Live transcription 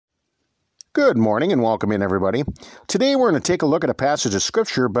Good morning and welcome in, everybody. Today we're going to take a look at a passage of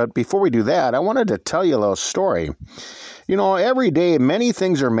Scripture, but before we do that, I wanted to tell you a little story. Every day many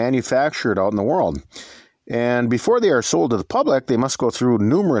things are manufactured out in the world, and before they are sold to the public, they must go through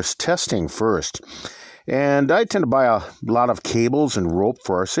numerous testing first. And I tend to buy a lot of cables and rope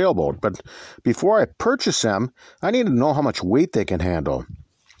for our sailboat, but before I purchase them, I need to know how much weight they can handle.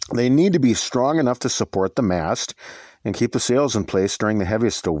 They need to be strong enough to support the mast and keep the sails in place during the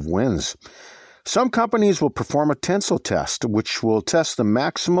heaviest of winds. Some companies will perform a tensile test, which will test the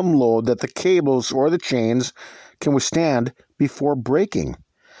maximum load that the cables or the chains can withstand before breaking.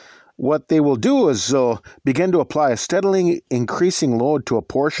 What they will do is they'll begin to apply a steadily increasing load to a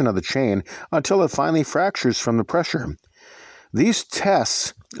portion of the chain until it finally fractures from the pressure. These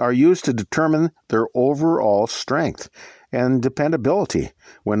tests are used to determine their overall strength and dependability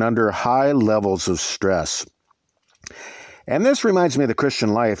when under high levels of stress. And this reminds me of the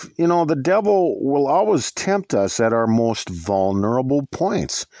Christian life. The devil will always tempt us at our most vulnerable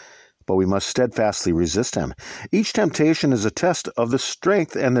points, but we must steadfastly resist him. Each temptation is a test of the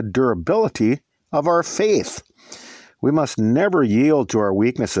strength and the durability of our faith. We must never yield to our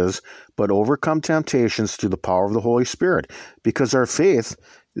weaknesses, but overcome temptations through the power of the Holy Spirit, because our faith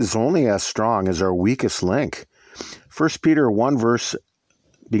is only as strong as our weakest link. 1 Peter 1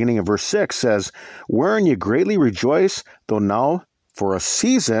 beginning of verse 6 says, "Wherein ye greatly rejoice, though now for a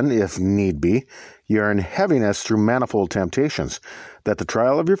season, if need be, ye are in heaviness through manifold temptations, that the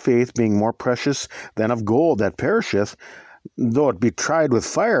trial of your faith, being more precious than of gold that perisheth, though it be tried with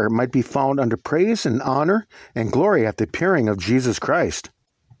fire, might be found unto praise and honor and glory at the appearing of Jesus Christ,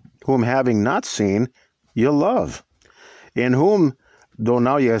 whom having not seen, ye love, in whom, though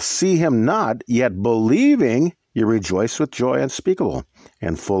now ye see him not, yet believing, you rejoice with joy unspeakable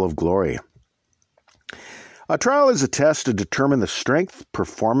and full of glory." A trial is a test to determine the strength,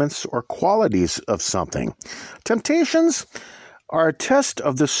 performance, or qualities of something. Temptations are a test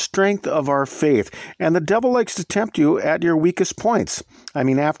of the strength of our faith, and the devil likes to tempt you at your weakest points.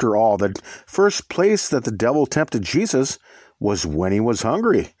 After all, the first place that the devil tempted Jesus was when he was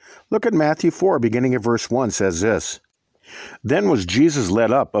hungry. Look at Matthew 4, beginning at verse 1, says this, "Then was Jesus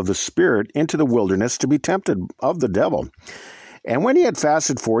led up of the Spirit into the wilderness to be tempted of the devil. And when he had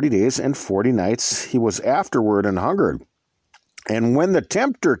fasted 40 days and 40 nights, he was afterward and hungered. And when the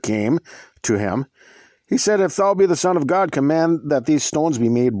tempter came to him, he said, If thou be the Son of God, command that these stones be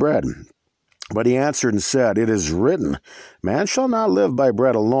made bread. But he answered and said, It is written, Man shall not live by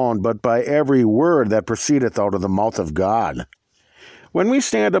bread alone, but by every word that proceedeth out of the mouth of God." When we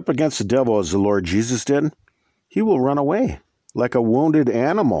stand up against the devil as the Lord Jesus did, he will run away like a wounded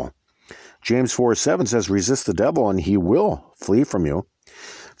animal. James 4:7 says, "Resist the devil, and he will flee from you."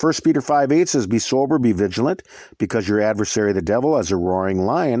 1 Peter 5:8 says, "Be sober, be vigilant, because your adversary the devil, as a roaring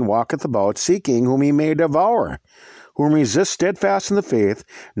lion, walketh about, seeking whom he may devour. Whom resist steadfast in the faith,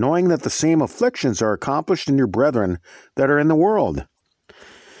 knowing that the same afflictions are accomplished in your brethren that are in the world."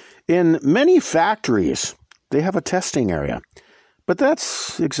 In many factories, they have a testing area. But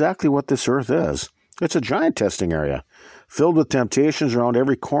that's exactly what this earth is. It's a giant testing area, filled with temptations around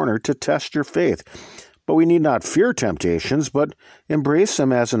every corner to test your faith. But we need not fear temptations, but embrace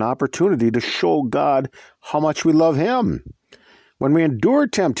them as an opportunity to show God how much we love him. When we endure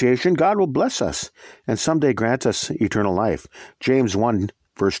temptation, God will bless us and someday grant us eternal life. James 1,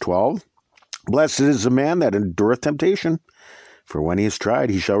 verse 12, "Blessed is the man that endureth temptation, for when he is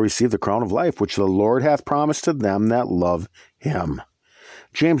tried, he shall receive the crown of life, which the Lord hath promised to them that love him."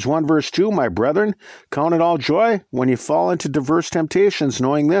 James 1 verse 2, "My brethren, count it all joy when you fall into diverse temptations,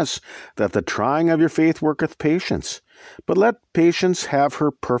 knowing this, that the trying of your faith worketh patience. But let patience have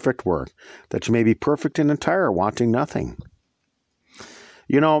her perfect work, that you may be perfect and entire, wanting nothing."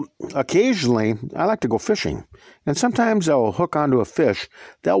 Occasionally I like to go fishing, and sometimes I will hook onto a fish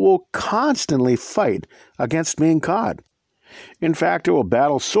that will constantly fight against being caught. In fact, it will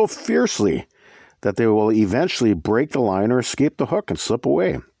battle so fiercely that they will eventually break the line or escape the hook and slip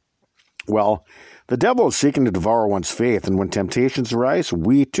away. Well, the devil is seeking to devour one's faith, and when temptations arise,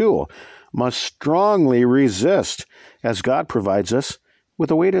 we too must strongly resist, as God provides us with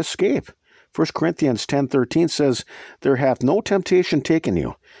a way to escape. 1 Corinthians 10:13 says, "There hath no temptation taken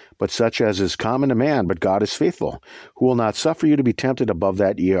you, but such as is common to man, but God is faithful, who will not suffer you to be tempted above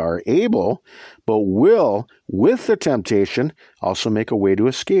that ye are able, but will, with the temptation, also make a way to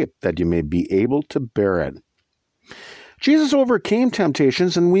escape, that you may be able to bear it." Jesus overcame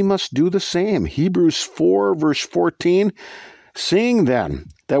temptations, and we must do the same. Hebrews 4, verse 14, "Seeing then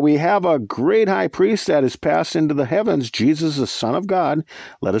that we have a great high priest that is passed into the heavens, Jesus, the Son of God,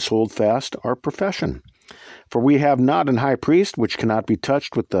 let us hold fast our profession. For we have not an high priest which cannot be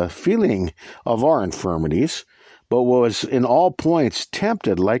touched with the feeling of our infirmities, but was in all points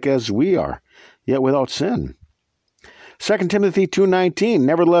tempted like as we are, yet without sin. 2 Timothy 2:19,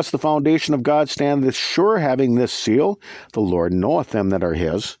 Nevertheless the foundation of God standeth sure, having this seal, the Lord knoweth them that are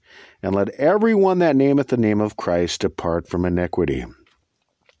his, and let every one that nameth the name of Christ depart from iniquity.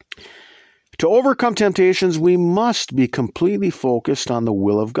 To overcome temptations, we must be completely focused on the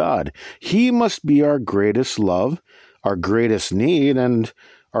will of God. He must be our greatest love, our greatest need, and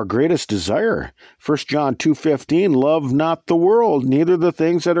our greatest desire. 1 John 2:15, Love not the world, neither the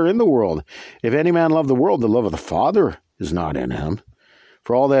things that are in the world. If any man love the world, the love of the Father is not in him.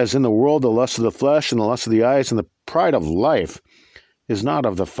 For all that is in the world, the lust of the flesh, and the lust of the eyes, and the pride of life, is not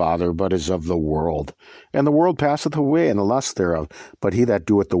of the Father, but is of the world. And the world passeth away, and the lust thereof. But he that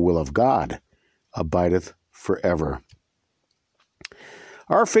doeth the will of God abideth forever.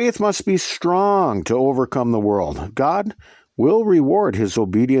 Our faith must be strong to overcome the world. God will reward his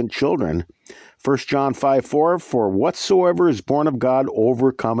obedient children. 1 John 5:4, For whatsoever is born of God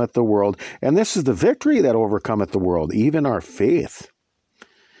overcometh the world. And this is the victory that overcometh the world, even our faith.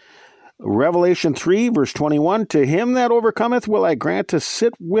 Revelation 3, verse 21, To him that overcometh will I grant to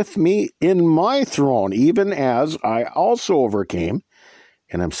sit with me in my throne, even as I also overcame,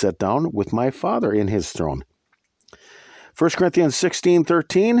 and am set down with my Father in his throne. 1 Corinthians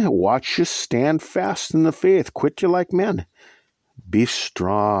 16:13, Watch ye, stand fast in the faith, quit ye like men. Be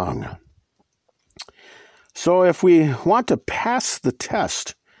strong. So if we want to pass the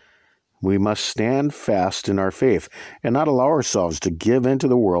test, we must stand fast in our faith and not allow ourselves to give in to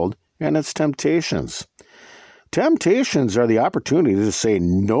the world and its temptations. Temptations are the opportunity to say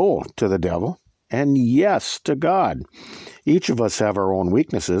no to the devil and yes to God. Each of us have our own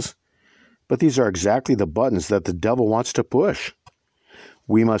weaknesses, but these are exactly the buttons that the devil wants to push.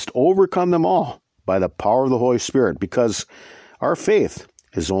 We must overcome them all by the power of the Holy Spirit, because our faith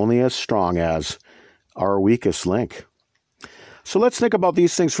is only as strong as our weakest link. So let's think about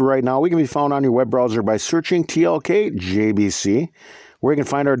these things for right now. We can be found on your web browser by searching tlkjbc, where you can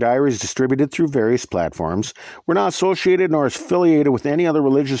find our diaries distributed through various platforms. We're not associated nor affiliated with any other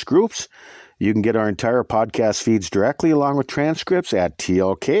religious groups. You can get our entire podcast feeds directly along with transcripts at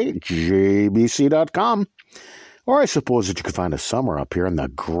tlkjbc.com. Or I suppose that you could find us somewhere up here in the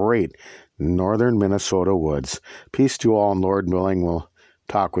great northern Minnesota woods. Peace to all, and Lord willing, we'll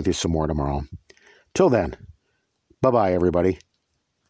talk with you some more tomorrow. Till then, bye-bye, everybody.